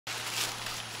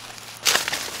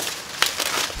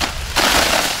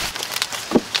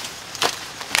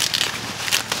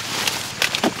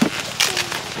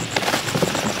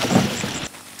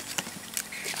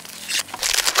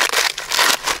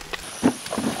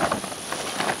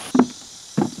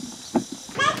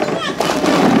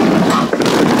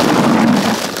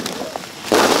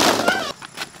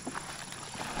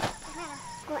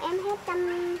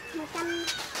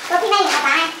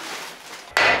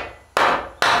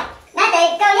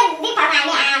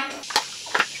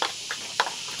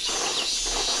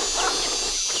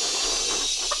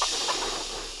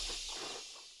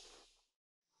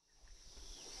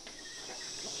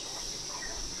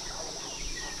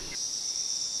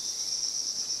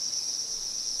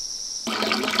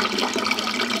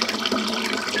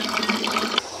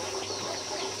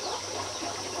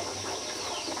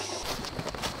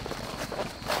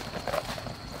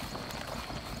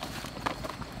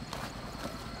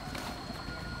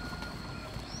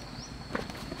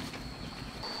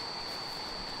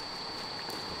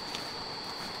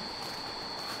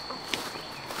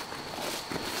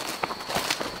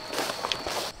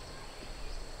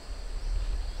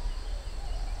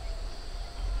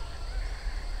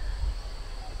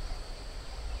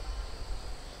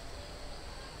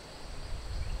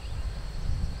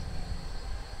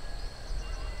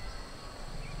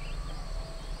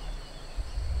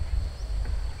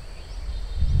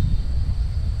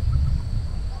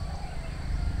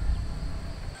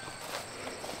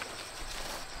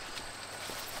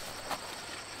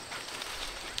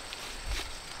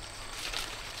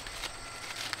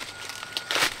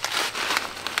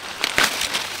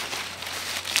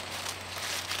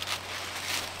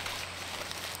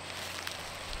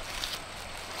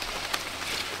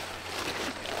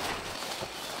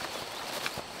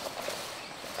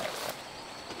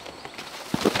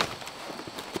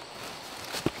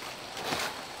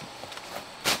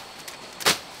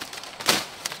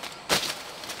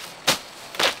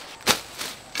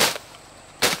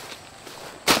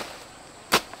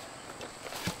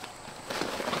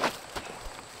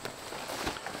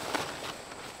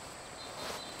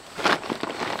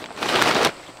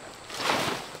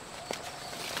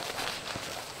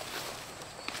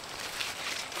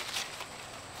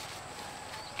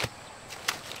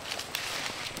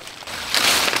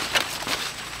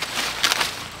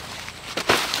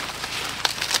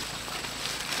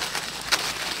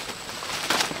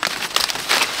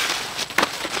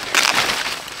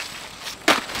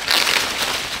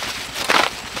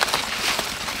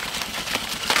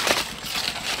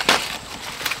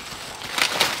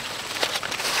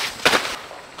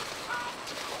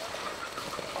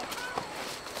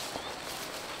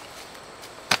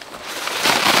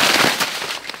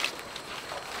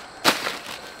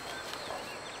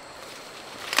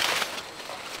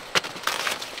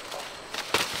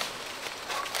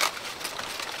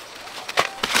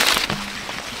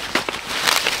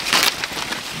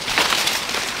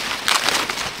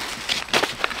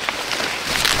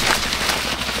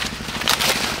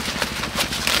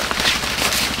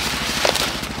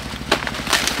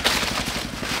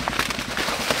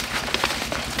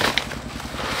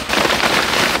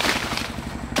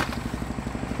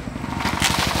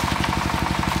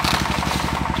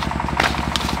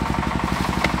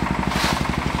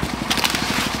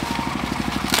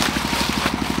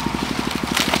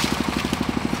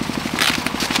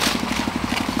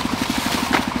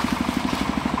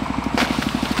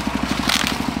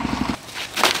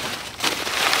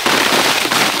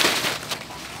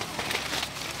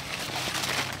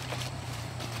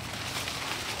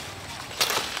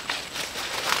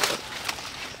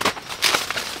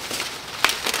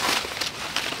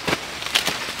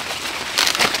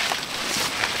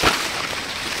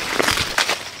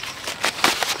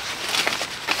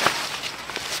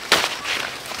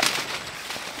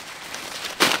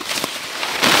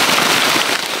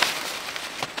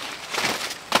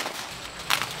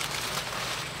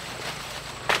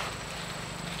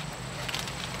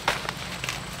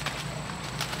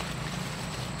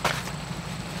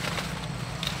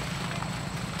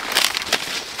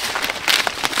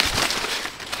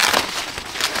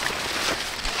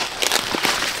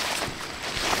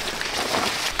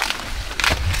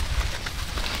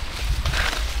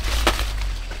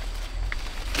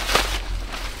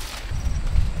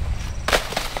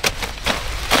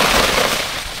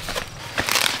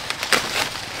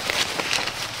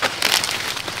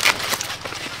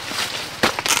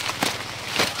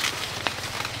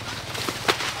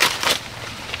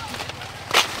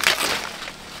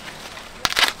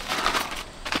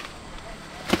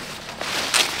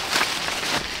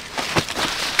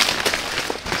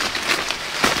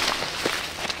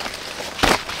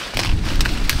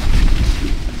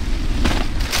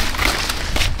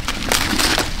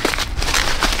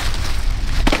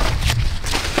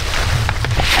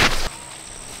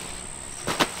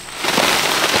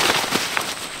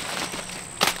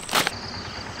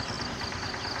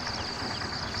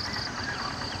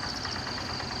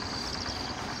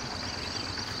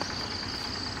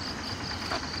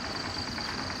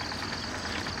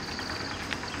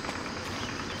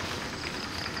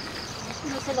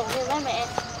Mình sẽ lùng như mấy mẹ.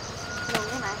 Lùng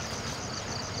như này.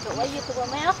 Lùng ở YouTube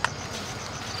mấy ốc.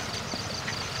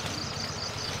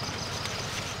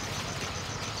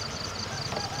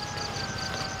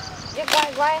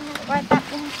 Quay tắt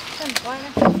đi. Cần quay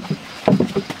này.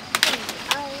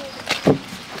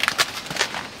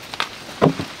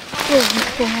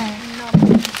 Cùng này.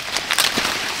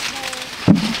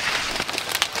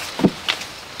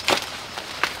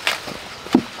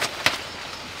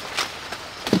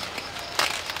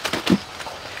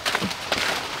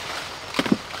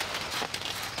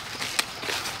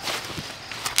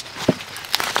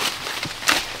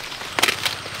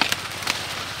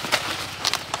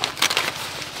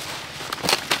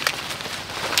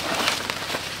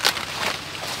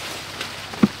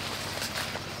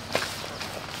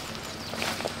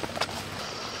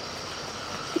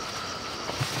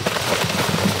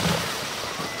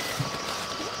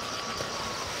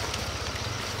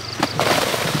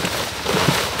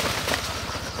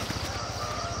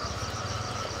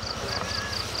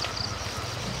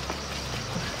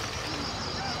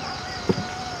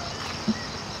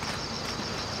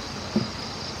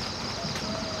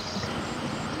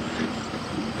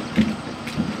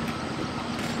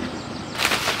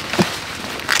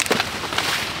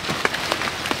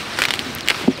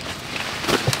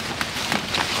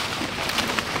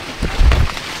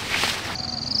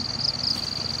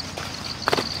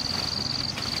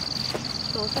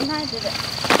 Sân hai rồi đấy.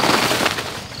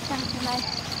 Sang sân này.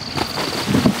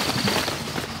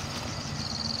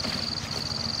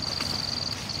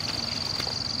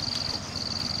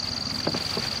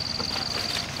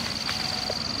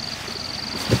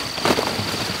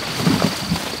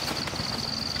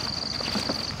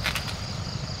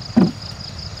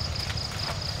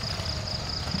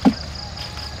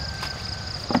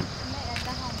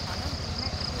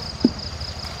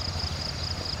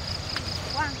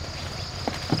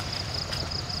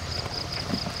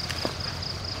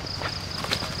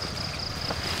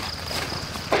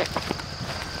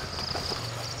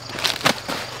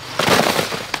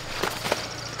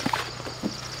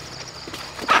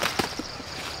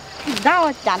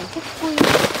 Đau chắn cái quy.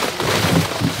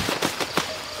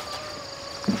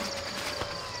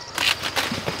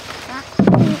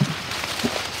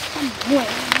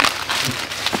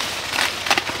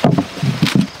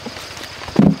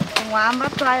 Ngoá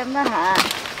mắt ra em đó hả?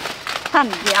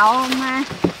 Thằng dẻo mà.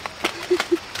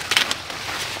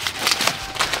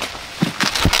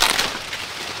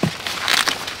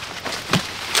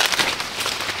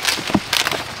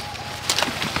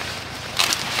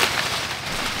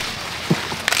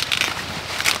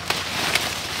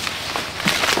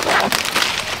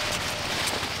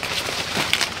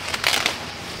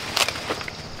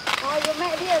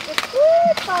 Mẹ đi ở cái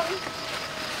cút con.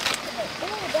 Mẹ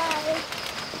cút ra đi.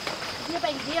 Chia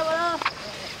bánh chia vào đâu.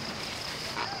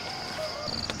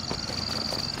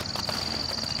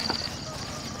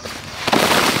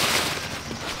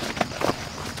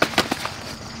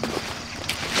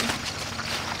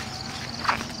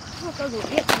 Có đủ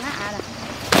biết nó à này.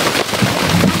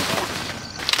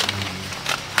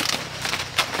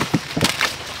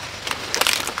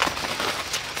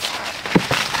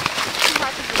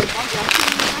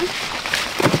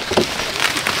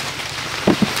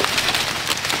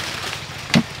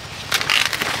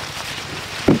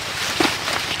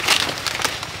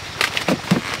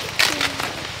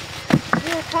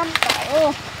 Con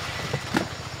cậu.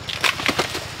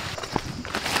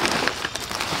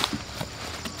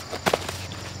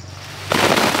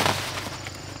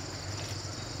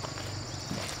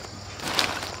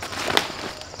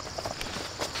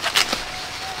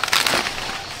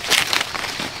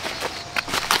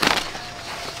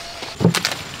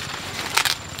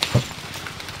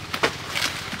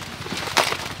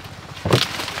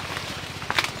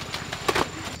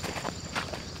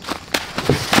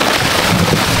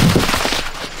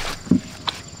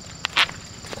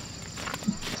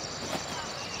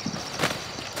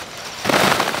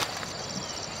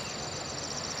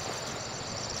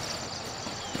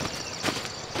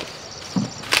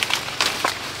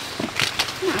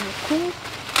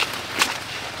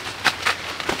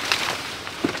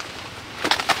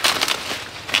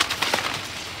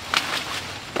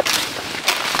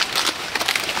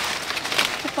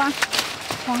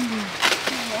 Con gì?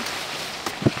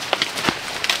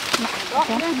 Gót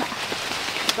đấy.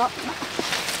 Gót.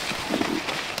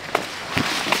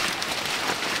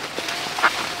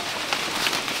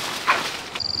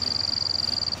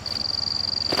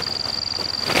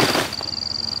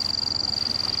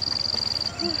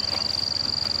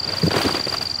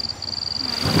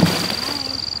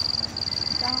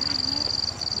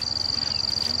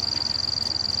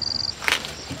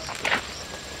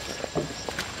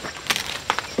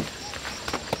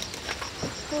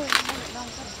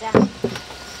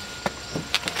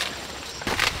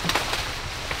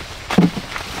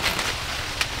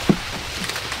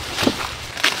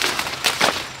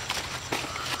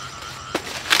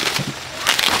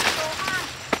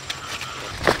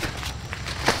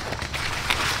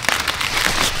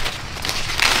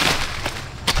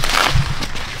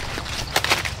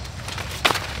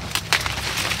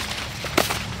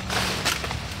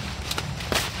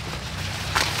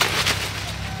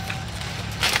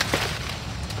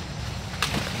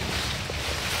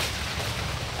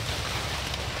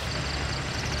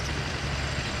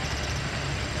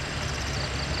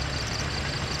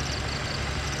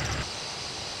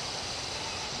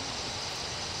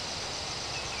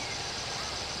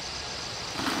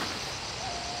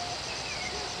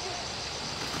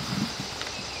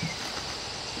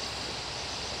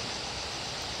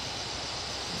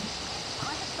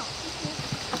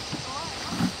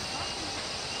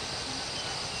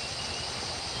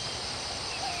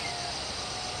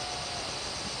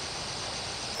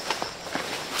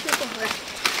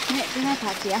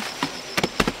 hả chị ạ?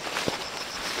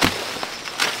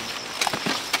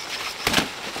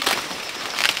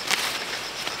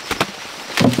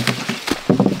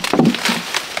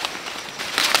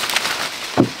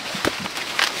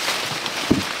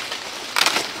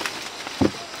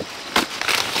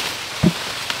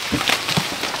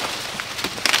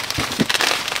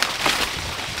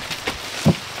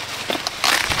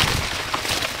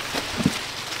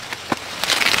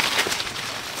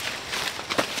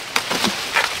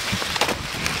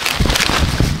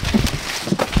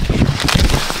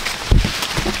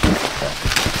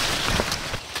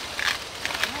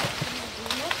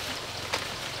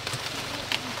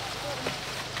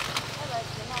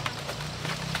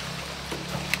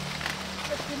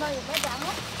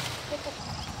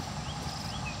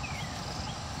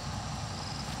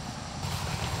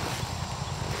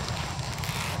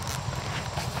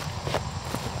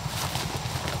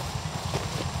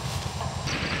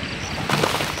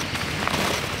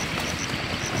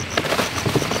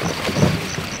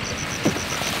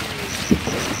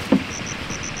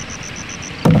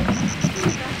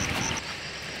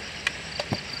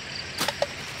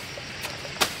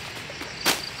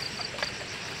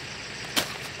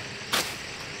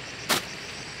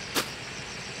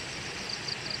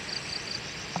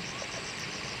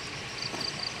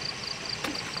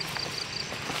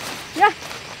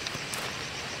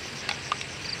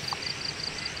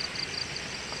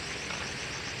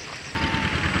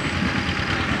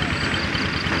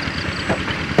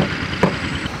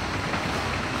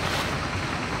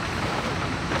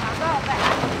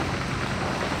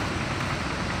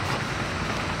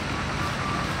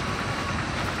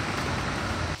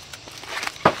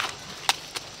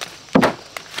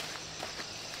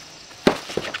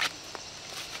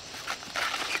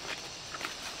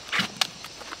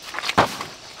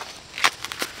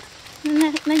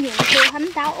 nó dùng theo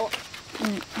hắn tao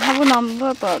không có nằm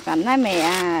với bờ cảnh này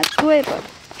mẹ chuối bờ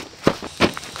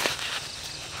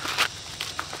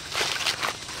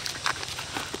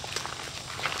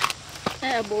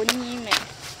đây là 4 nhi mẹ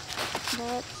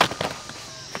bớt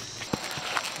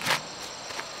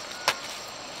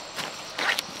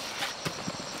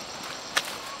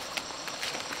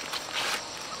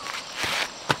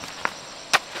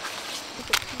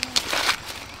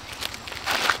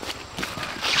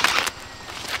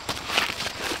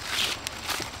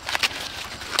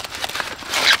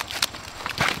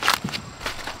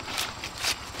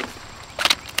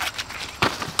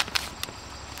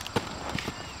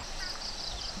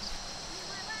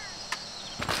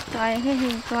xoay cái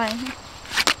hình xoay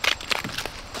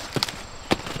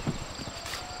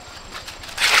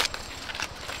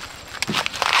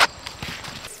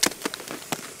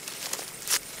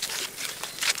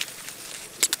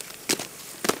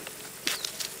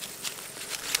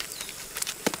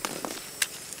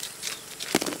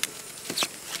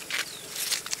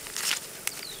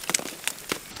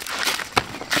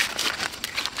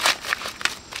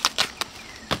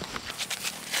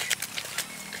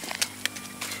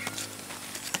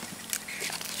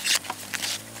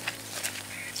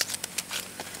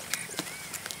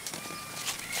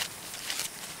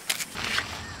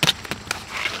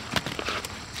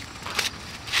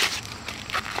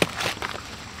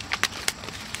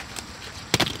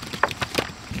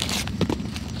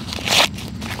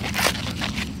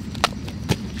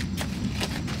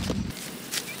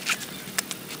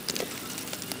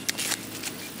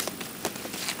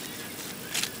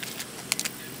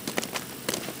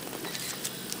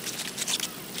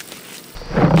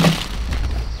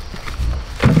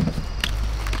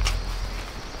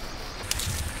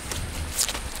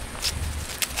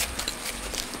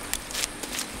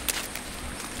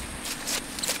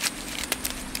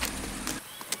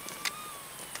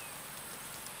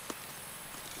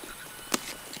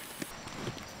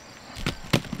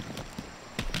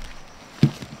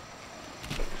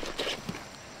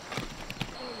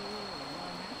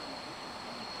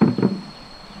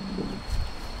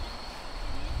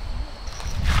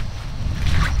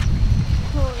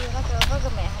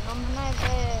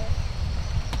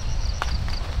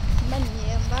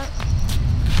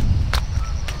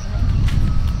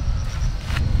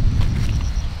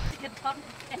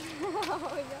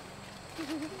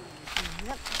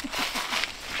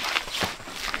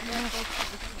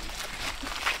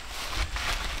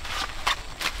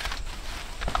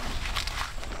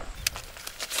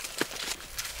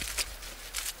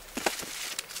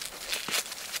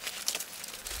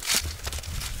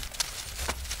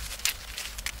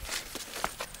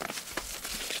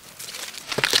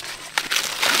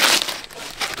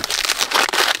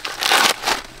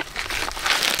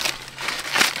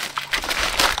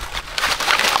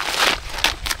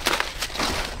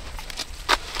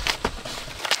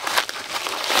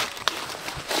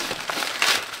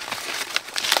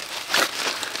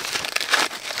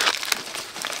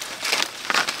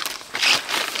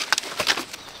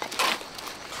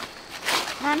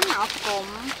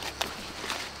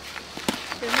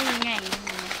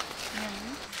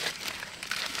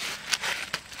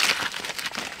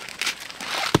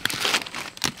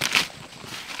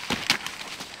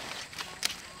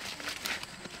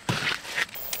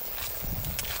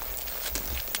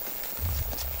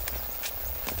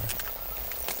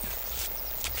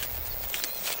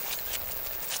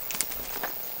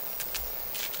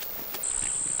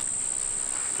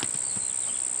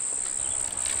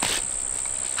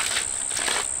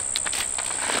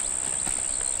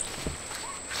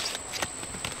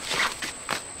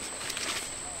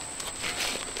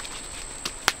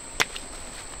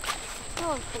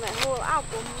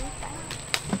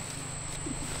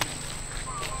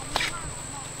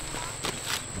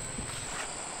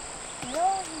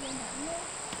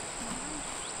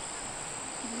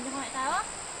Đó.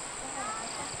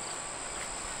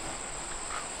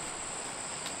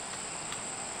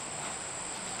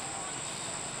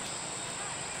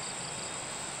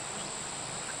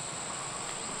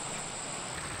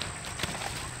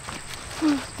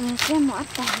 Cái mỏ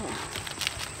tàu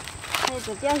đây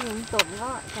tụi cháu dùng tụm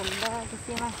nó thành ra cái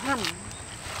xe mai hẳn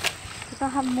cái ta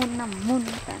hâm mun nằm mun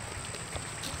cả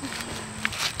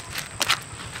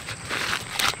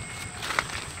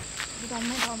đi đâu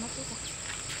mới đâu mất cái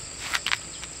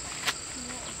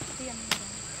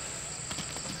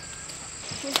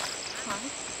tiền khoảng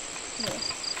nửa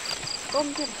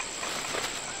tôm chứ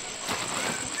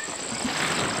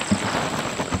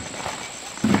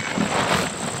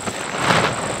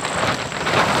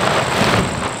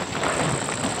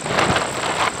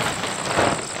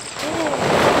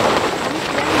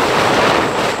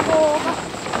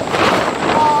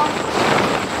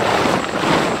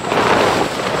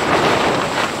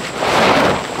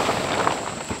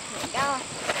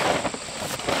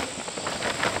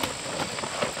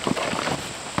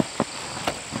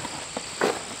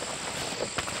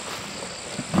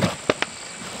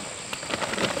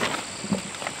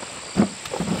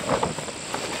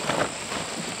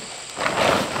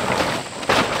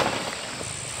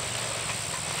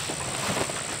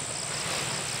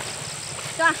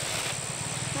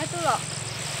nói tôi lộ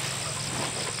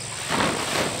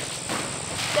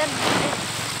chân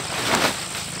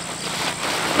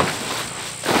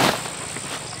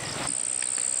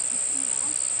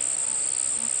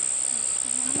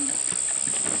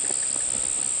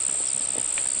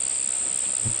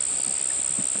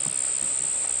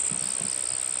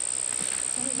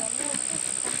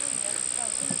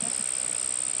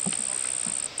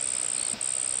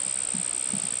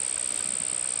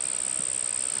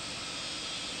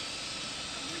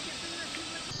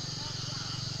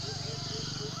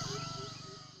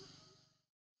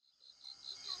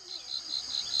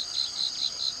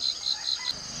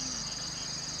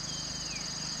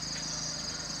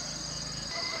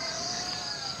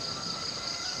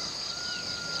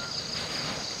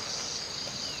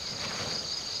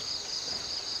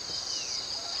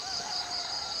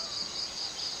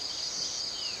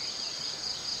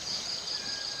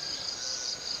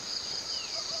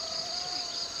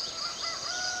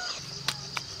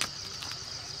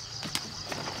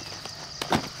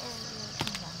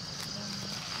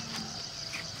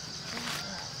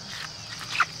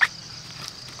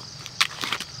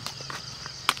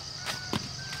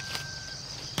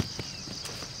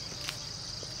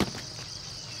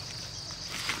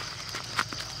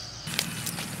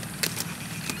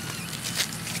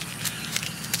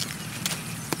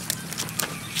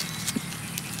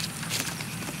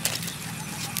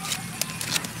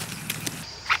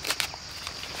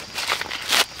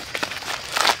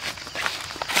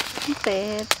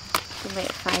để mẹ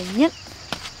phải nhất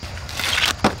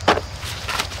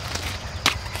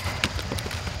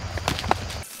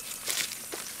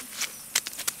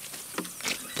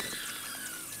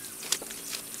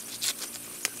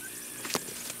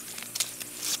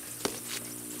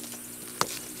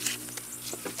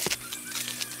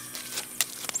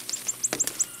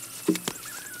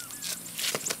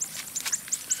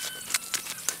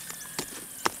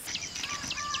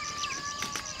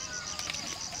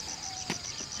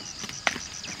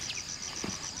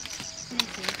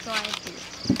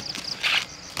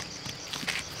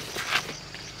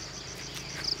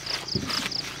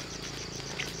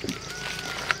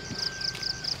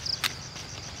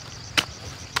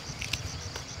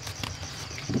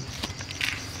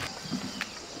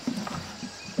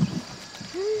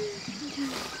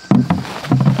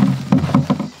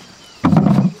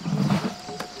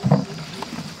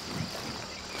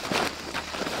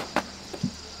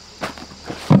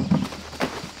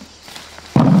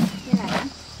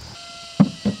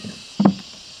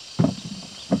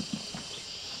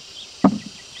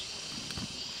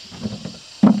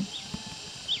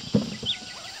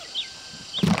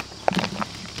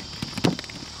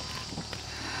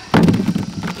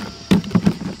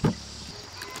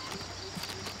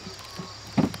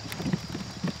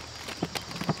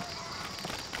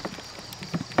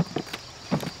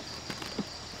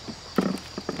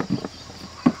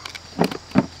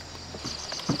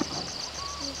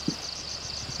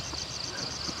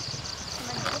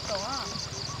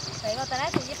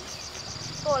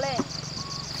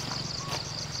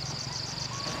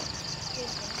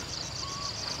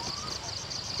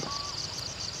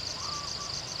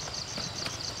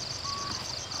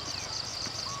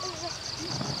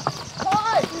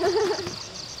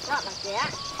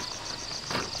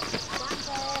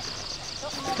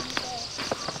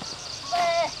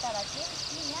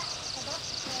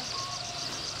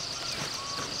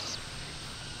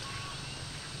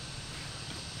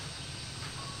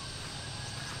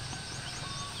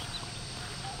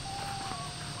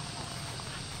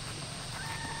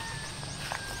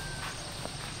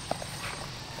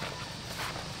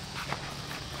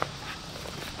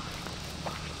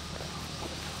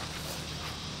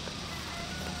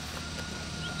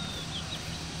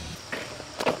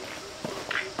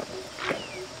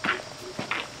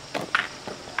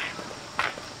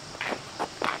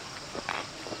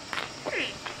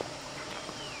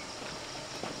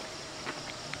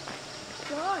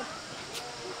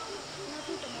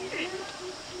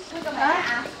Tủ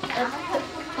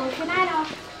trên này đâu?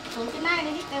 Tủ trên này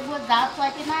đi cái buôn giáo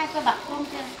xoay trên này cái bạc không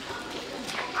chứ.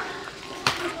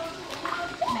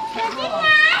 Chờ trên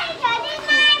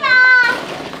này bà.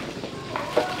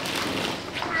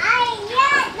 Ai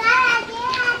nhá, đó là chỉ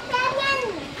là chân nhân.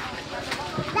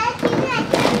 Đó chính là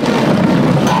chân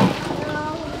nhân.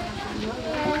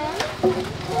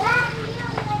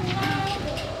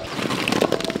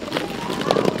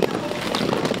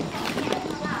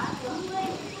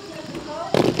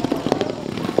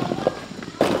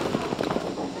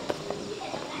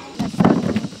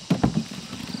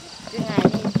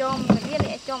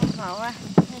 Trong pháo à,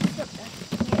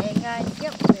 nhẹ ngay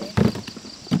chiếc đấy.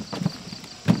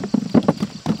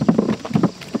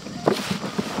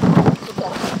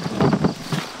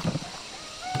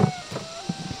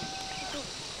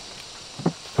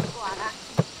 Quả đã.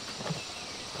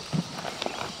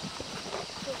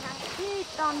 Cái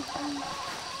con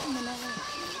mình đây.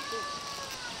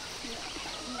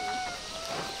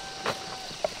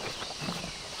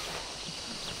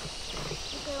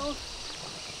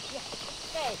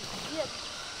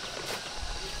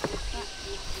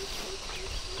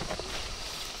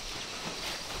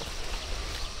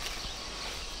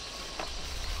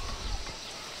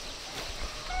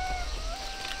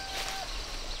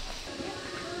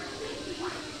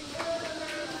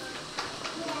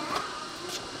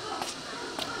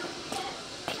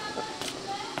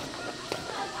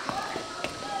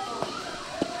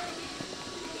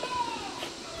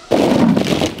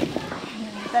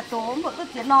 Ta tố một cái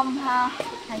tiếng nòm ha,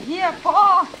 hay hia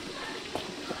có.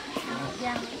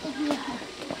 Giang cái hia.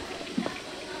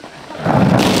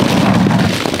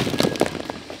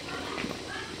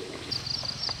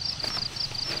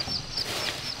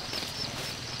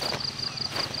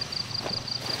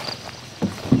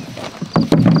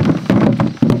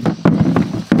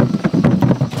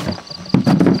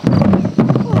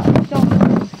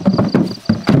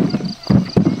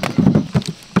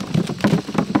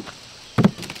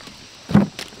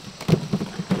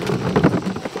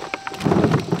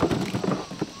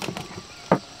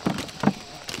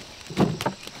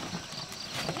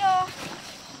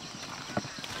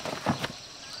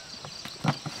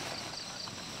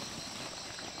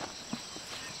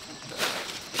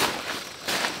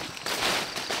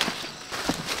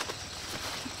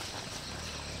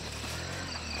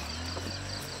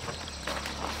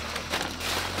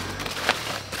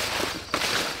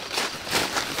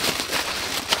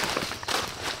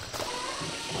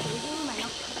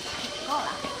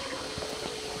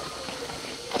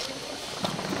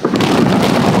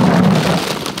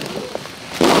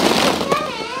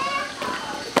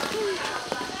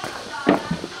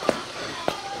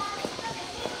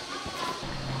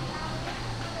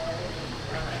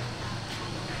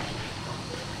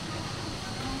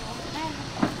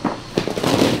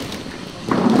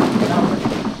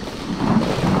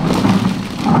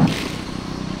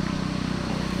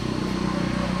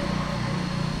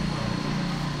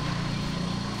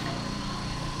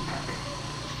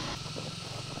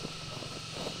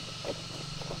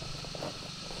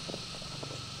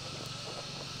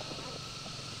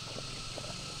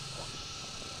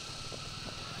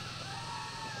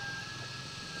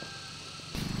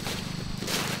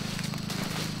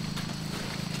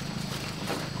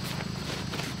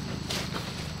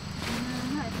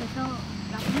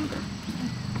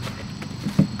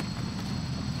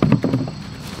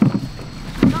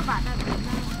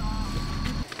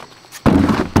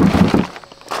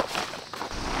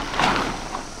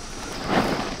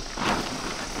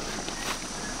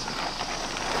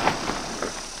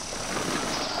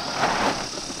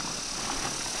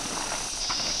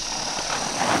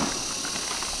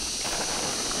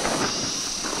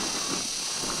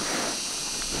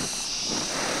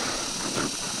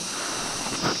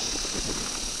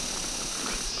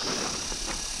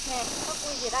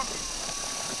 gì đây?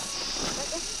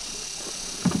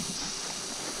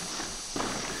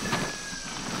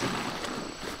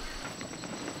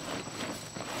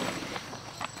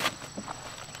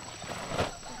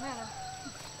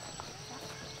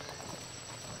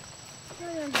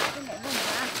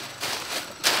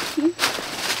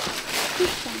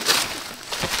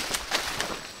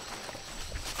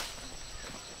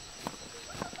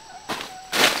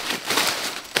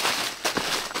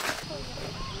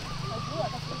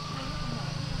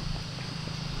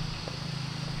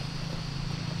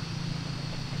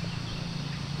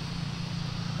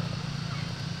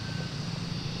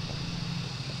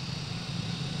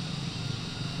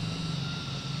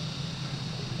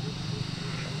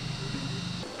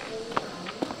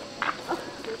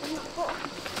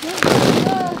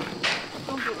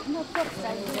 Không đủ nó cất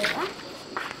ra gì đấy á.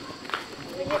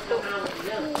 nhiệt độ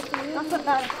nó rất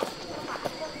đây.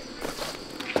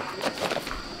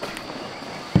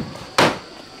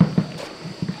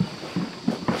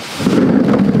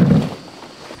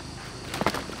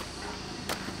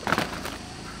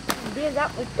 Dia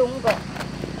dap utung kok.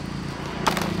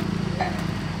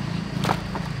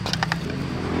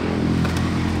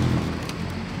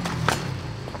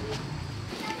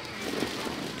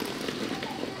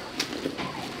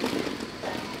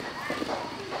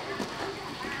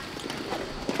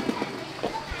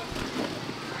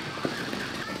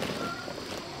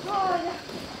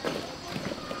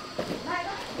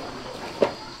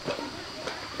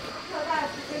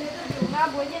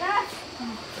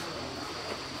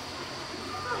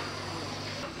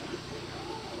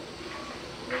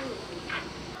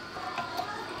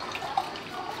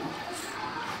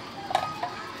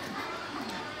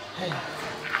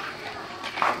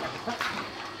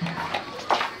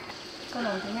 Có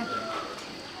nổi thế nha.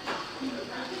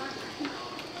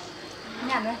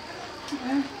 Nhảm đấy.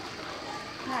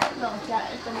 Hai lộn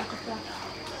chạy cho mình cho.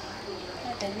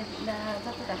 Đây cái gì là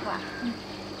rất là quả.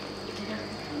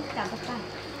 Cảm ơn các bạn.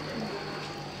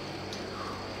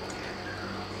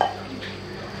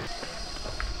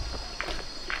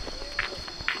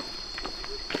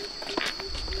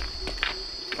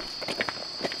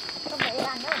 Có mấy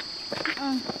ăn nữa.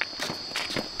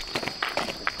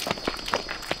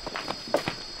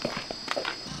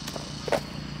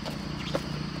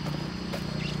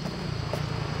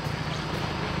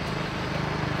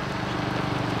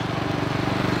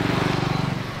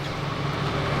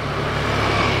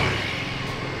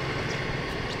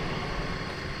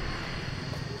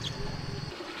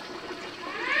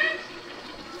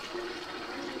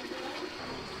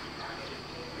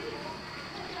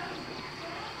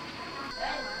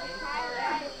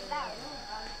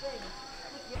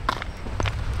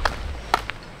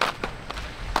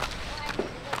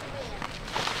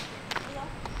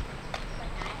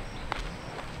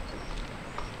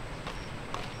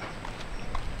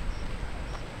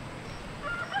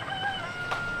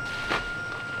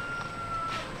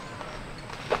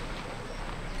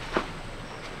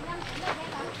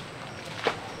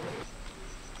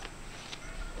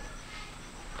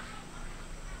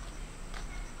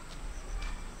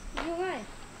 Nhung ơi.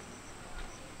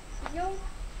 Nhung.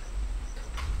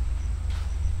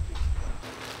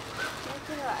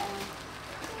 Cái loại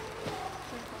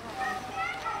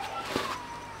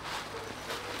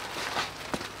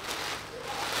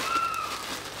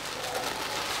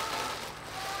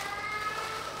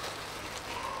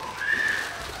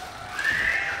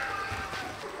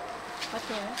có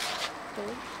tiền đấy.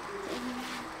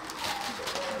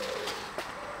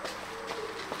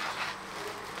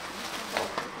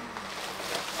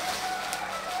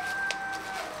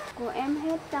 Của em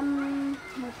hết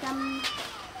 165.000.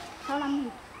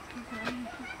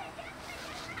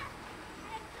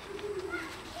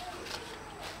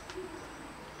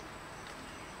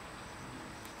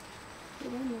 Đây 160.000.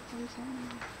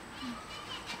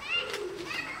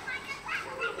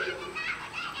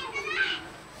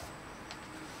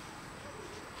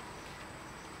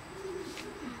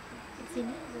 Xin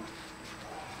hết rồi.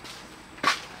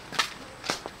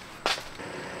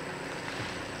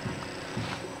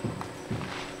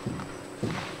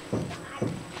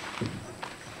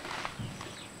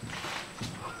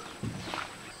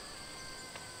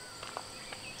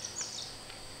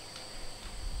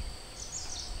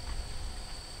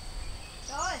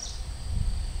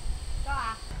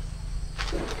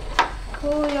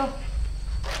 Thôi rồi.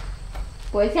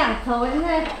 Cuối chẳng thấu đến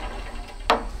đây.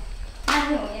 Ăn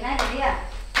hiểu như này đi à?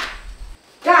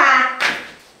 Cho à?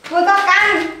 Vừa có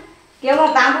căn. Kiểu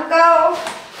 18 một câu.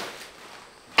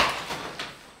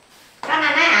 Căn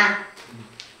này à?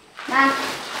 Này,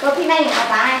 có khi này có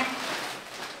cá này.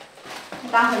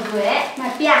 Con phải dưới đấy, mà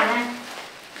tiền này.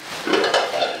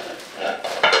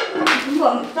 Chúng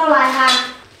ผมcho lại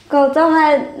hàng. Cậu cho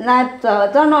hai là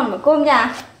cho nón một cơm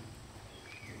nhà.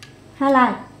 Hai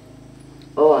lại.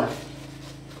 Ồ.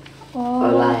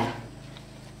 Ở lại à?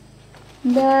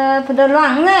 Phải đợt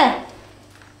loãng này.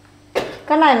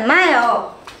 Cái này mai rồi.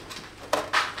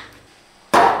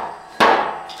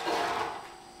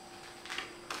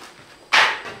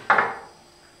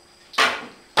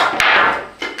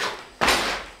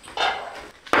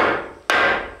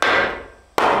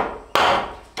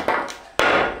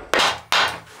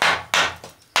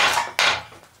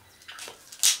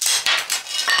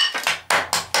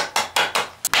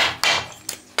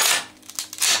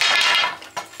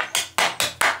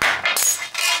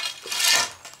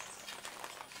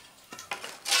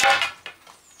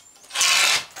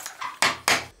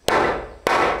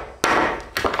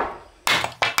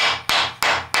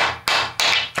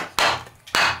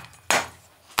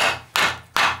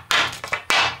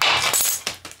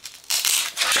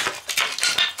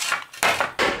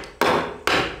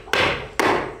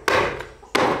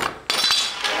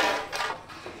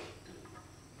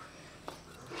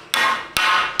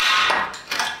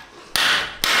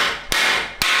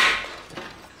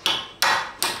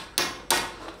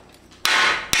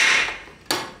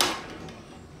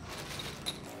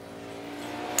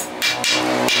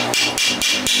 Má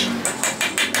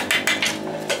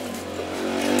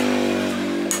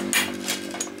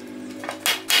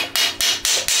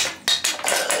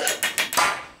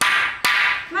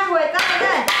quỳ tao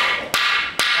đây.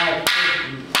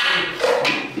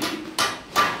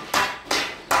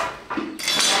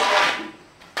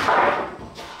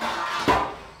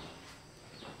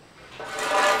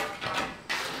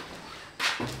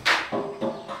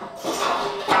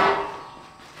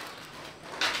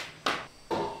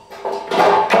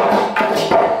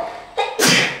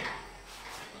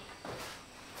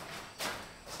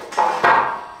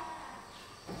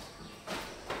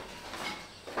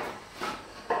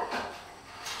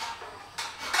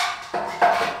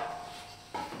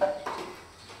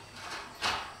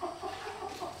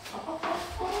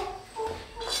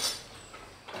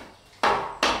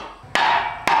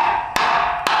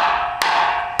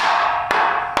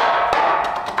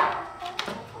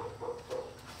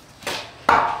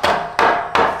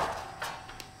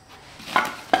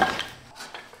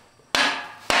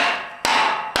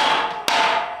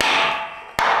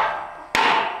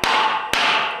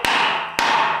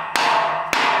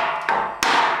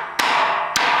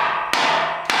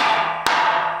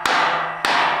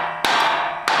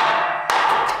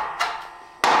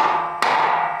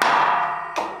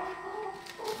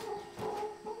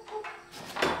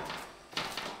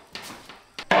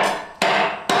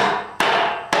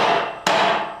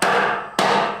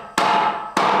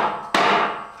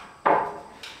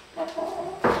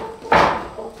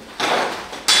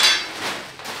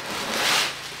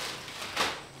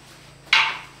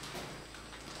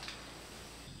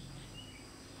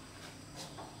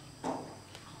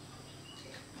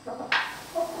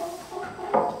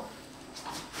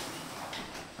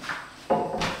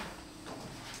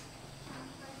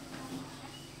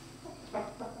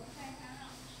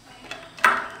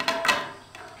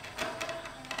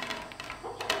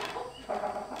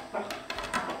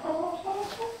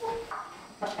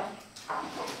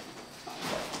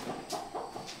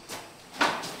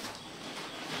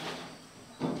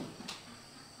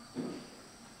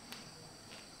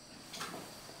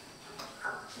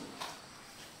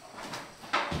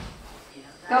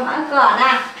 Cậu ăn cỏ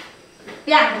nè.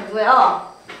 Piang rồi ồ.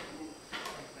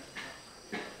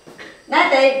 Nãy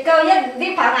tới câu nhất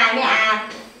đi phá ngài mẹ à.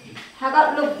 Hay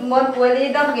có lục muốn cuối đi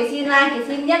đông cái xin lai cái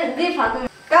xin nhất đi phá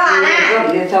câu à nè.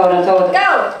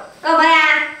 Câu mày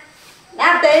à.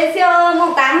 Đã tới siêu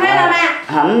mông tám hết rồi nè.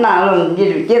 Hắn nào luôn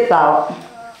đi được chết tàu.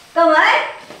 Câu mấy.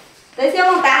 Tới siêu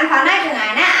mông tám phá này cái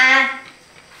ngài nè à.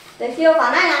 Tới siêu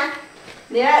phá này nè.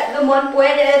 Để tôi muốn cuối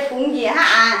để cúng gì hả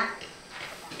à.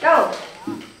 Câu.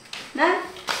 Đấy.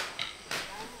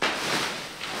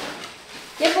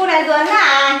 Cái phu này tuần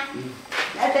à.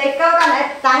 Để câu con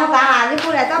này tăng à. Cái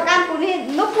phu này tao can phu đi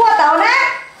lúc cua tàu đấy.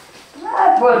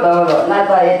 Cua tàu rồi, nãy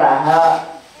tay tả hả.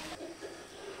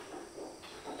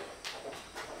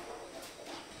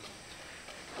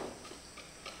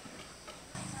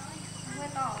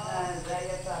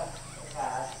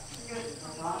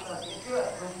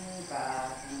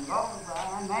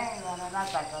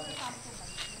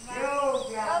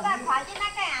 Cô bạn khóa trên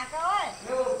nắp cả cô ơi.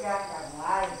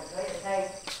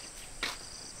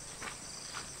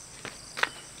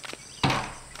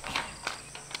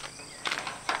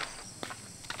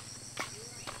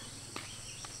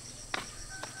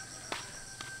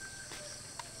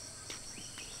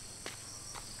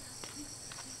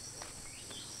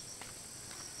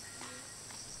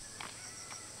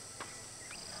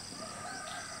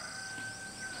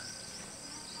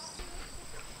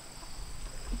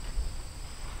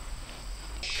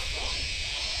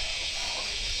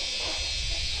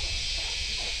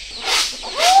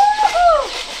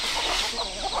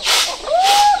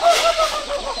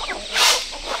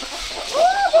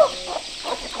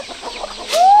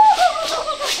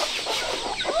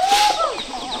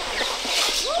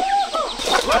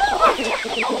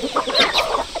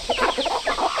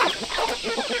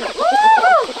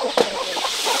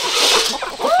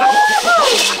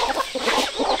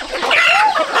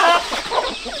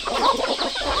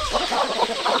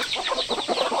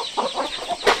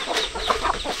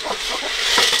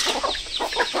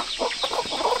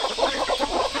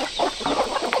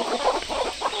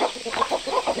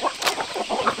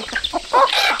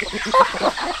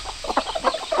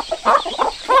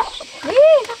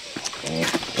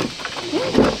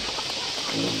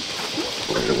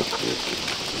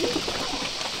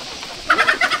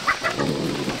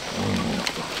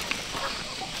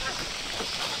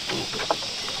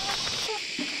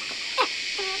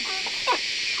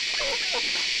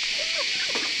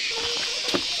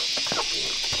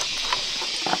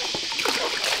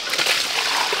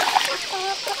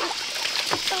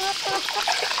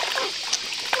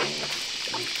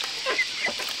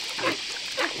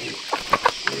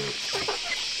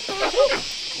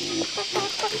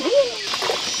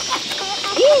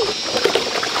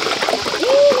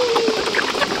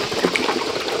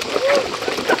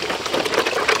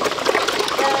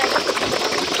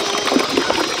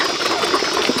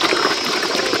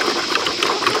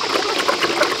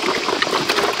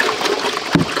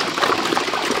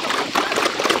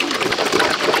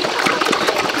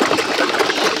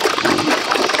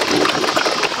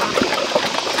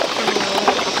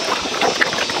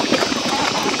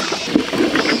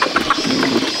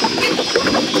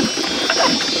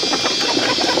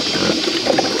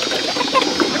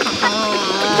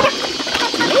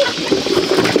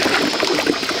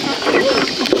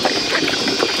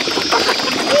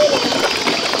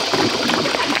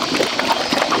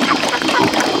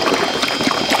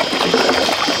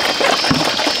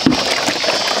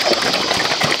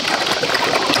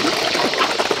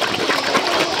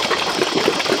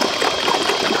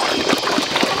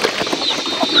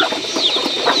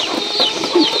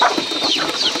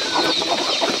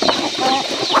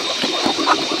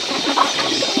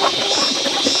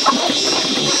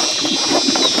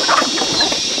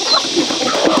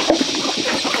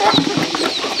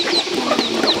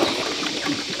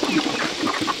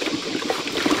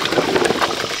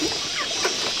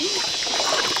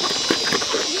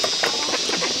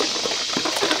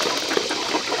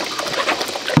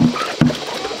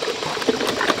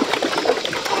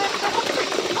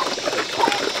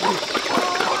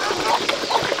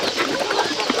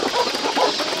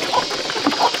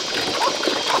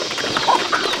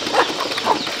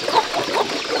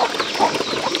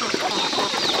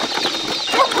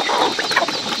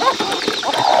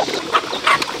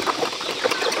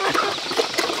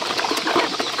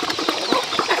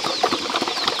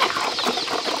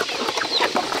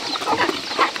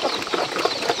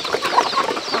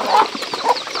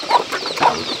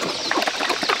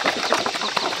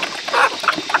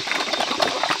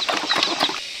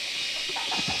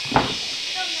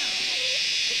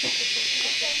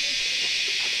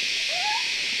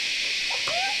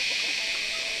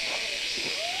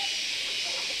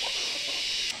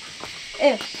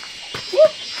 Eh.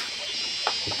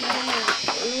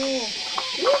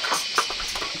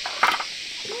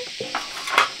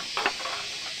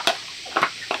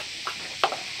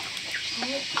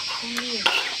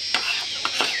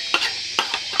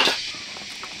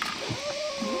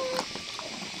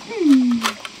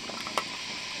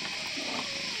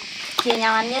 Chia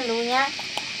nyamannya lunya.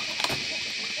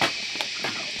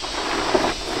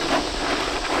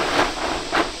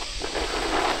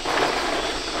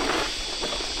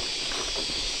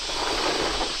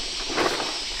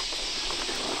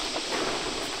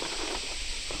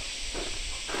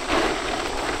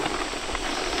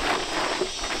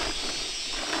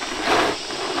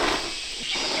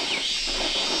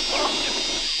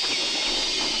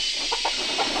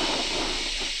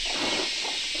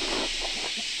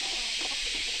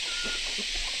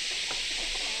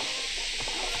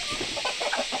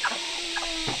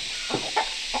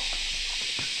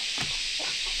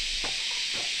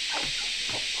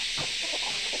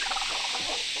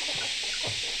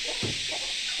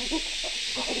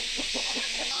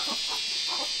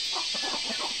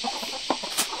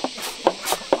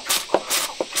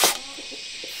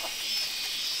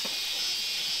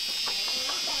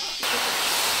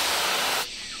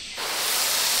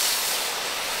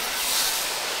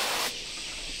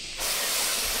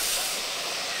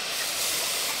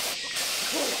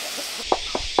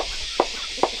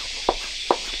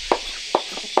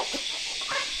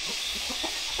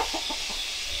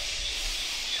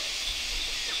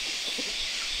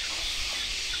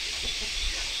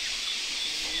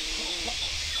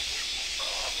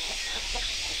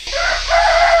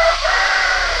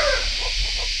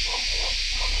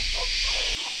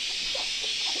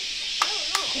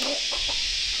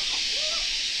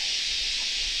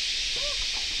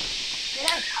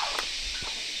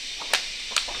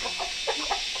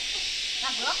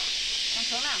 Nằm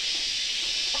xuống nào.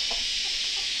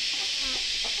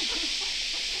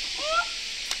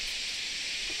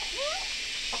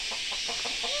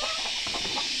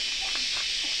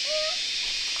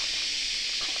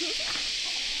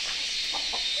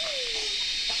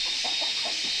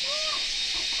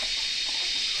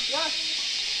 Rồi.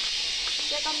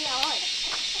 Cho con mèo ơi.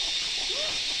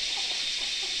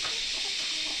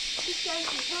 Đi chơi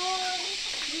thì thôi.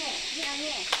 Nhẹ, nhẹ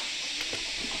nhẹ.